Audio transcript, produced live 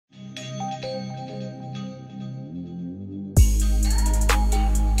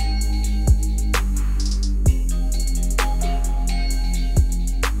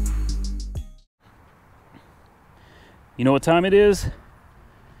You know what time it is?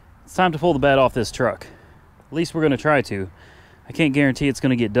 It's time to pull the bed off this truck. At least we're going to try to. I can't guarantee it's going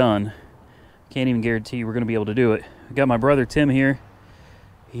to get done. Can't even guarantee we're going to be able to do it. I got my brother Tim here.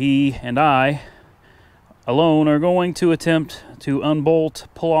 He and I alone are going to attempt to unbolt,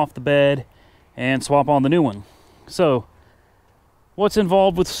 pull off the bed, and swap on the new one. So, what's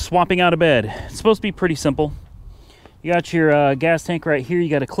involved with swapping out a bed? It's supposed to be pretty simple. You got your gas tank right here. You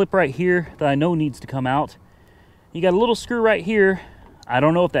got a clip right here that I know needs to come out. You got a little screw right here. I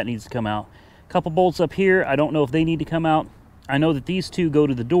don't know if that needs to come out. A couple bolts up here. I don't know if they need to come out. I know that these two go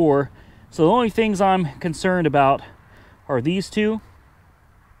to the door. So the only things I'm concerned about are these two,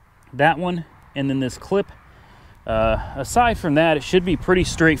 that one, and then this clip. Aside from that, it should be pretty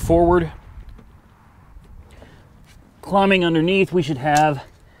straightforward. Climbing underneath, we should have...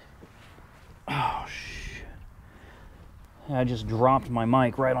 Oh, shit. I just dropped my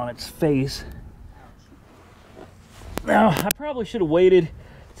mic right on its face. Now, I probably should have waited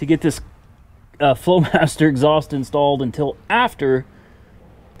to get this Flowmaster exhaust installed until after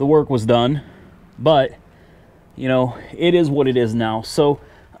the work was done. But, you know, it is what it is now. So,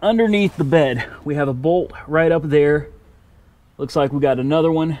 underneath the bed, we have a bolt right up there. Looks like we got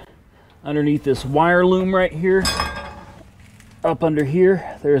another one underneath this wire loom right here. Up under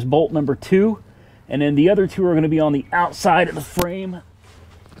here, there's bolt number 2. And then the other 2 are going to be on the outside of the frame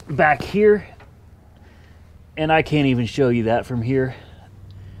back here. And I can't even show you that from here.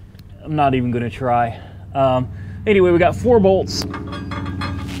 I'm not even going to try. Anyway, we got 4 bolts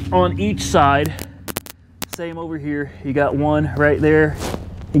on each side. Same over here. You got one right there.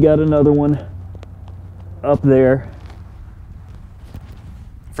 You got another one up there.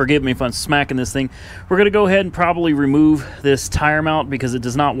 Forgive me if I'm smacking this thing. We're going to go ahead and probably remove this tire mount because it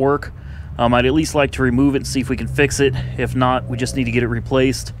does not work. I'd at least like to remove it and see if we can fix it. If not, we just need to get it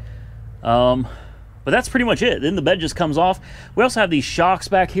replaced. But that's pretty much it. Then the bed just comes off. We also have these shocks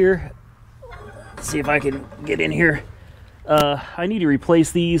back here. Let's see if I can get in here. I need to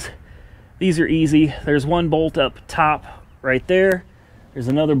replace these. These are easy. There's one bolt up top right there. There's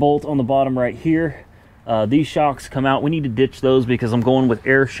another bolt on the bottom right here. These shocks come out. We need to ditch those because I'm going with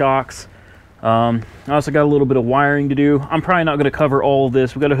air shocks. I also got a little bit of wiring to do. I'm probably not going to cover all of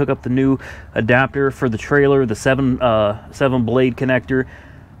this. We got to hook up the new adapter for the trailer, the 7 blade connector.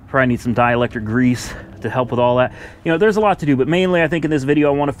 Probably need some dielectric grease to help with all that. You know, there's a lot to do, but mainly I think in this video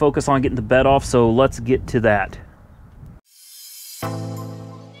I want to focus on getting the bed off, so let's get to that.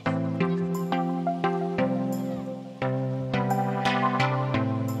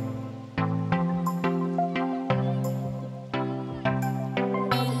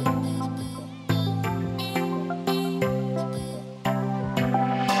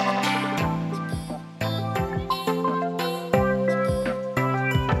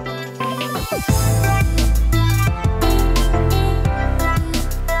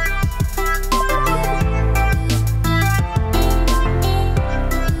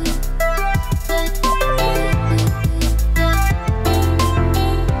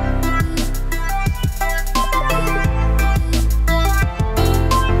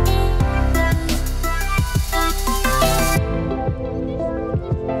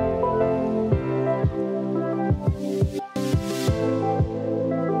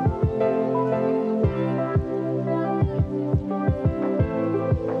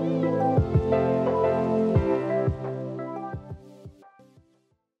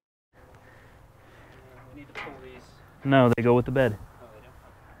 No, they go with the bed. Oh, they don't?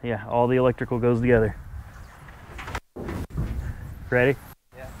 Yeah, all the electrical goes together. Ready?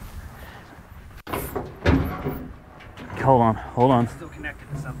 Yeah. Hold on. It's still connected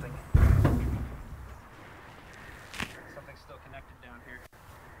to something. Something's still connected down here.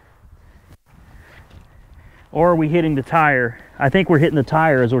 Or are we hitting the tire? I think we're hitting the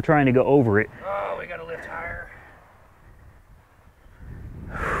tire as we're trying to go over it. Oh, we got a lift higher.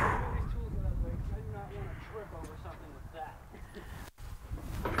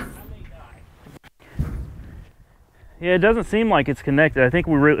 Yeah, it doesn't seem like it's connected. I think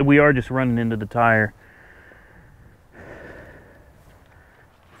we are just running into the tire.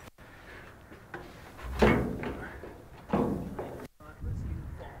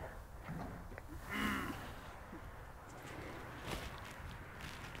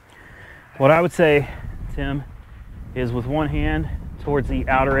 What I would say, Tim, is with one hand towards the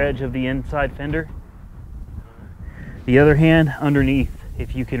outer edge of the inside fender, the other hand underneath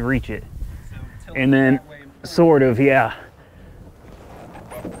if you can reach it. So and then sort of, yeah.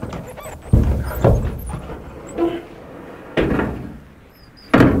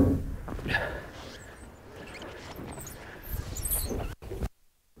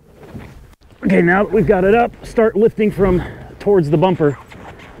 Okay, now that we've got it up, start lifting from towards the bumper.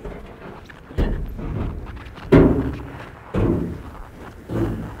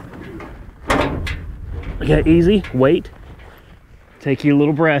 Okay, easy, wait. Take your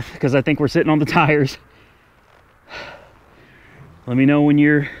little breath, because I think we're sitting on the tires. Let me know when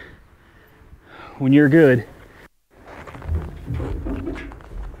you're good.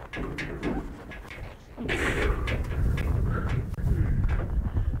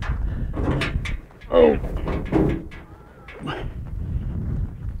 Oh.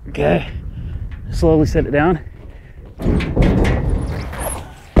 Okay. Slowly set it down.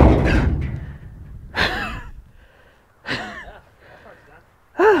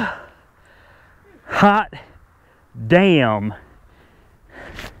 Hot damn.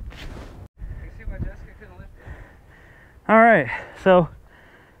 All right, so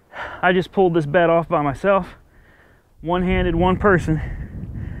I just pulled this bed off by myself. One-handed, one person.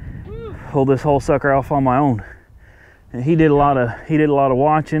 Pulled this whole sucker off on my own. And he did a lot of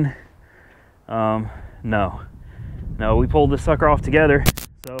watching. No, we pulled this sucker off together.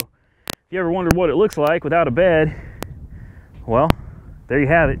 So if you ever wondered what it looks like without a bed, well, there you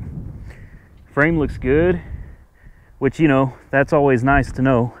have it. Frame looks good, which, you know, that's always nice to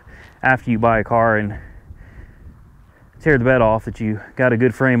know after you buy a car and tear the bed off that you got a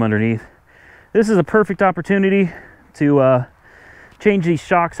good frame underneath. This is a perfect opportunity to change these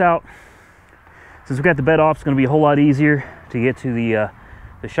shocks out. Since we've got the bed off, it's going to be a whole lot easier to get to the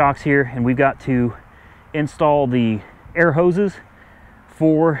shocks here, and we've got to install the air hoses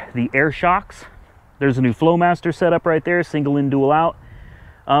for the air shocks. There's a new Flowmaster setup right there, single in, dual out.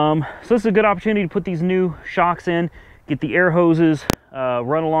 So this is a good opportunity to put these new shocks in, get the air hoses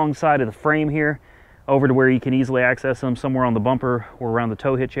run alongside of the frame here over to where you can easily access them somewhere on the bumper or around the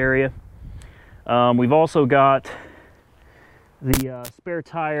tow hitch area. We've also got the spare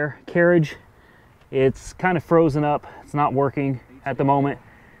tire carriage. It's kind of frozen up. It's not working at the moment.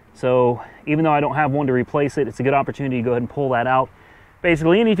 So even though I don't have one to replace it, it's a good opportunity to go ahead and pull that out.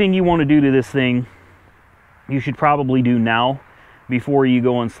 Basically anything you want to do to this thing, you should probably do now before you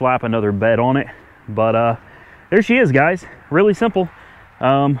go and slap another bed on it. But there she is, guys. Really simple.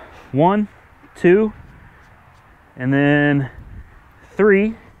 1, 2, and then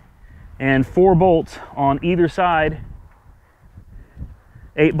 3 and 4 bolts on either side.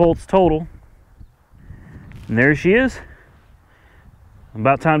 8 bolts total. And there she is.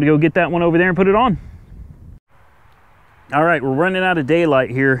 About time to go get that one over there and put it on. All right, we're running out of daylight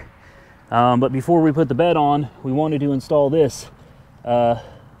here. But before we put the bed on, we wanted to install this.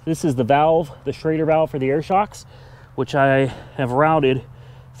 This is the valve, the Schrader valve for the air shocks, which I have routed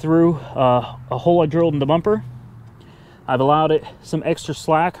through a hole I drilled in the bumper. I've allowed it some extra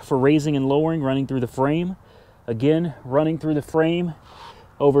slack for raising and lowering, running through the frame. Again, running through the frame.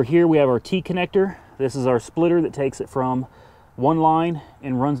 Over here we have our T connector. This is our splitter that takes it from one line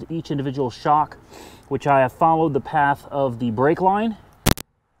and runs each individual shock, which I have followed the path of the brake line.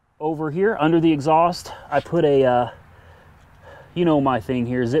 Over here, under the exhaust, I put a, you know my thing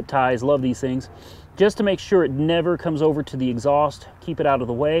here, zip ties, love these things, just to make sure it never comes over to the exhaust, keep it out of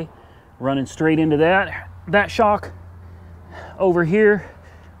the way. Running straight into that shock. Over here,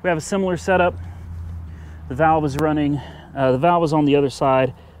 we have a similar setup. The valve is running, the valve is on the other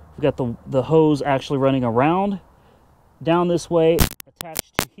side. We've got the hose actually running around, down this way,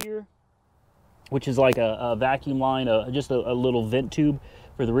 attached to here, which is like a vacuum line, just a little vent tube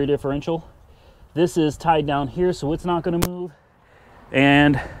for the rear differential. This is tied down here, so it's not going to move.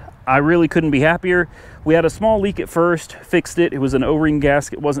 And I really couldn't be happier. We had a small leak at first, fixed it. It was an O-ring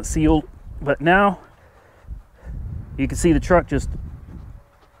gasket, wasn't sealed. But now you can see the truck just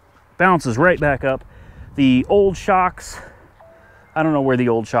bounces right back up. The old shocks, I don't know where the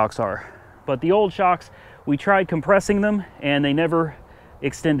old shocks are, but the old shocks, we tried compressing them and they never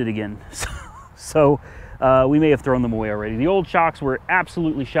extended again. So we may have thrown them away already. The old shocks were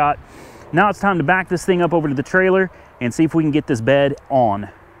absolutely shot. Now it's time to back this thing up over to the trailer and see if we can get this bed on.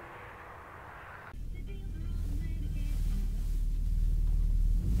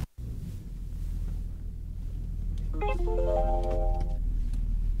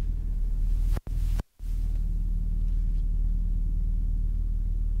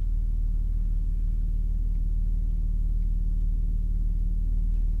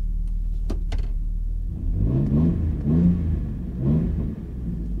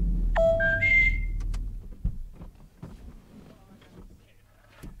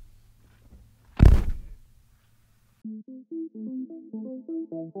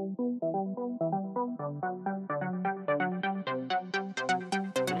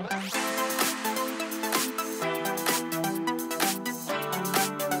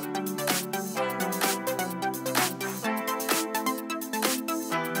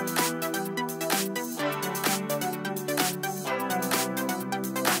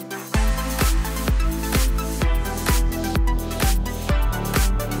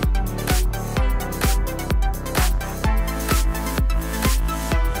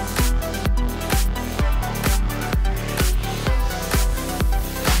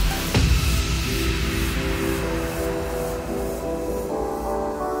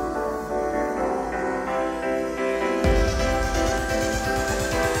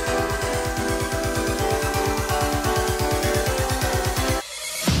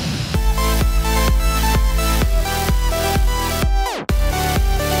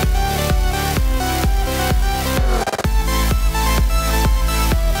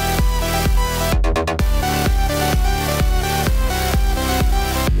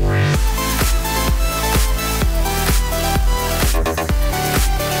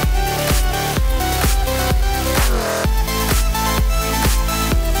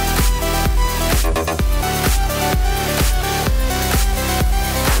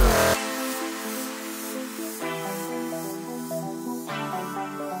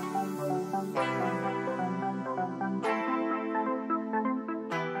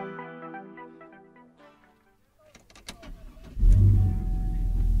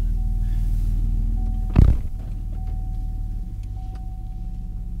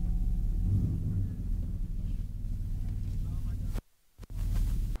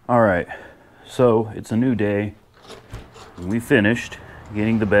 All right, so it's a new day. We finished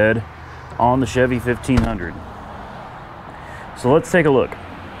getting the bed on the Chevy 1500. So let's take a look.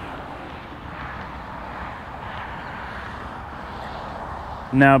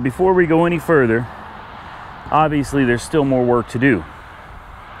 Now, before we go any further, obviously there's still more work to do.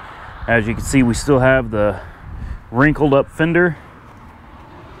 As you can see, we still have the wrinkled up fender,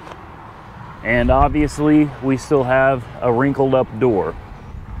 and obviously we still have a wrinkled up door.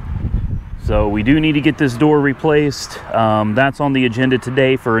 So we do need to get this door replaced. That's on the agenda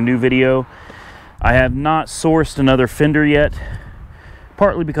today for a new video. I have not sourced another fender yet,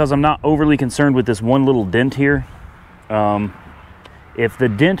 partly because I'm not overly concerned with this one little dent here. If the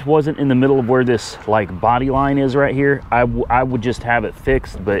dent wasn't in the middle of where this like body line is right here, I would just have it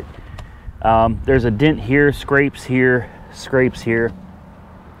fixed, but there's a dent here, scrapes here, scrapes here.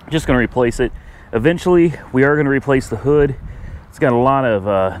 Just gonna replace it. Eventually, we are gonna replace the hood. It's got a lot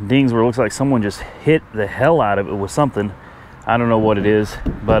of dings where it looks like someone just hit the hell out of it with something. I don't know what it is,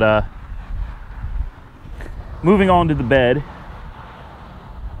 but moving on to the bed.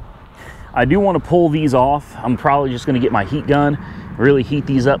 I do want to pull these off. I'm probably just gonna get my heat gun, really heat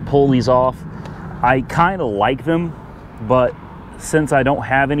these up, pull these off. I kind of like them, but since I don't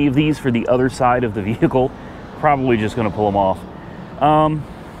have any of these for the other side of the vehicle, probably just gonna pull them off.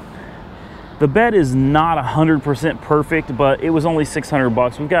 The bed is not 100% perfect, but it was only 600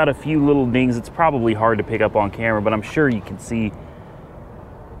 bucks. We've got a few little dings. It's probably hard to pick up on camera, but I'm sure you can see.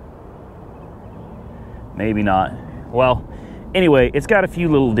 Maybe not. Well, anyway, it's got a few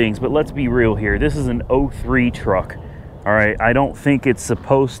little dings, but let's be real here. This is an 03 truck. All right, I don't think it's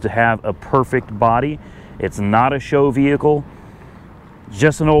supposed to have a perfect body. It's not a show vehicle,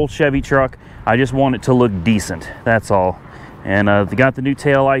 just an old Chevy truck. I just want it to look decent, that's all. And they got the new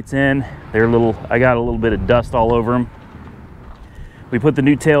tail lights in. They're I got a little bit of dust all over them. We put the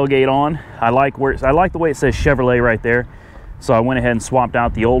new tailgate on. I like the way it says Chevrolet right there. So I went ahead and swapped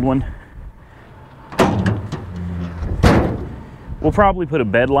out the old one. We'll probably put a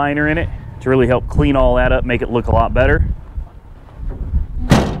bed liner in it to really help clean all that up, make it look a lot better.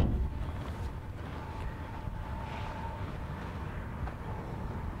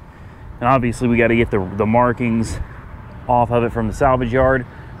 And obviously we got to get the markings off of it from the salvage yard.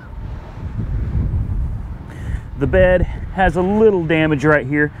 The bed has a little damage right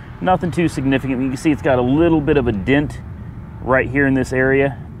here, nothing too significant. You can see it's got a little bit of a dent right here in this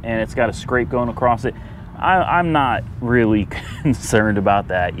area, and it's got a scrape going across it. I'm not really concerned about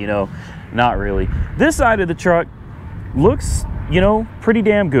that, you know, not really. This side of the truck looks, you know, pretty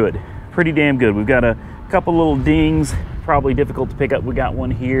damn good. Pretty damn good. We've got a couple little dings, probably difficult to pick up. We got one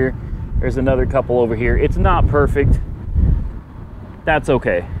here. There's another couple over here. It's not perfect. That's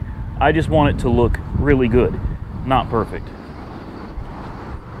okay. I just want it to look really good, not perfect.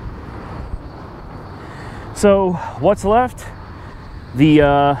 So what's left?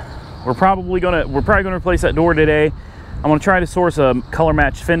 We're probably gonna replace that door today. I'm gonna try to source a color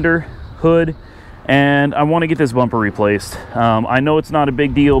matched fender, hood, and I want to get this bumper replaced. I know it's not a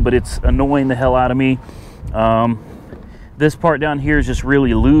big deal, but it's annoying the hell out of me. This part down here is just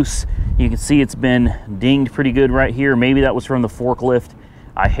really loose. You can see it's been dinged pretty good right here. Maybe that was from the forklift.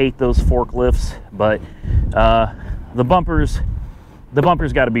 I hate those forklifts, but the bumper's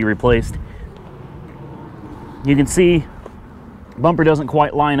got to be replaced. You can see bumper doesn't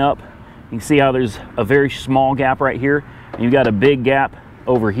quite line up. You can see how there's a very small gap right here, and you've got a big gap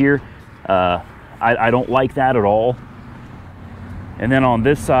over here. I don't like that at all. And then on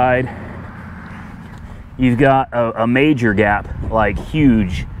this side, you've got a major gap, like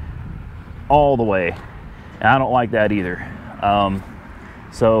huge, all the way. And I don't like that either.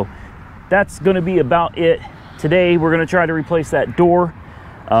 So that's going to be about it. Today we're going to try to replace that door.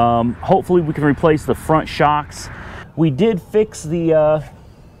 Hopefully we can replace the front shocks. We did fix the,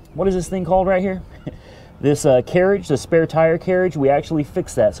 what is this thing called right here? This carriage, the spare tire carriage, we actually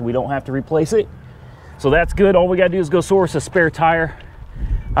fixed that so we don't have to replace it. So that's good. All we got to do is go source a spare tire.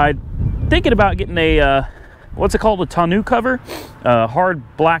 I'm thinking about getting a, what's it called, a tonneau cover?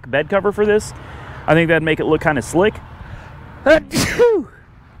 Hard black bed cover for this. I think that'd make it look kind of slick.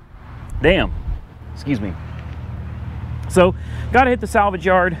 Damn, excuse me. So, gotta hit the salvage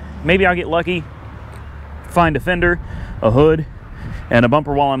yard. Maybe I'll get lucky, find a fender, a hood, and a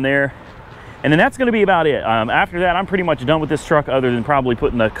bumper while I'm there. And then that's gonna be about it. After that, I'm pretty much done with this truck, other than probably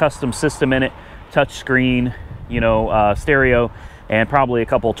putting a custom system in it, touch screen, you know, stereo, and probably a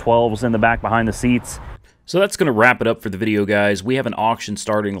couple 12s in the back behind the seats. So that's going to wrap it up for the video, guys. We have an auction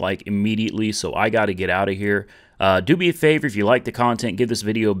starting like immediately, so I got to get out of here. Do me a favor, if you like the content, give this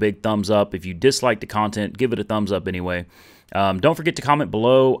video a big thumbs up. If you dislike the content, give it a thumbs up anyway. Don't forget to comment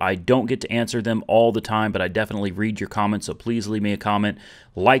below. I don't get to answer them all the time, but I definitely read your comments, so please leave me a comment.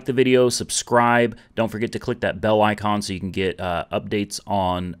 Like the video, subscribe. Don't forget to click that bell icon so you can get updates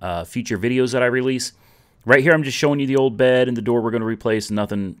on future videos that I release. Right here, I'm just showing you the old bed and the door we're going to replace.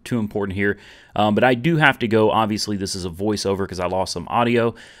 Nothing too important here. But I do have to go. Obviously, this is a voiceover because I lost some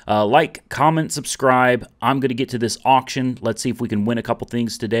audio. Like, comment, subscribe. I'm going to get to this auction. Let's see if we can win a couple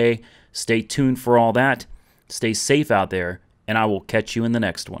things today. Stay tuned for all that. Stay safe out there, and I will catch you in the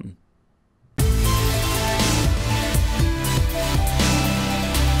next one.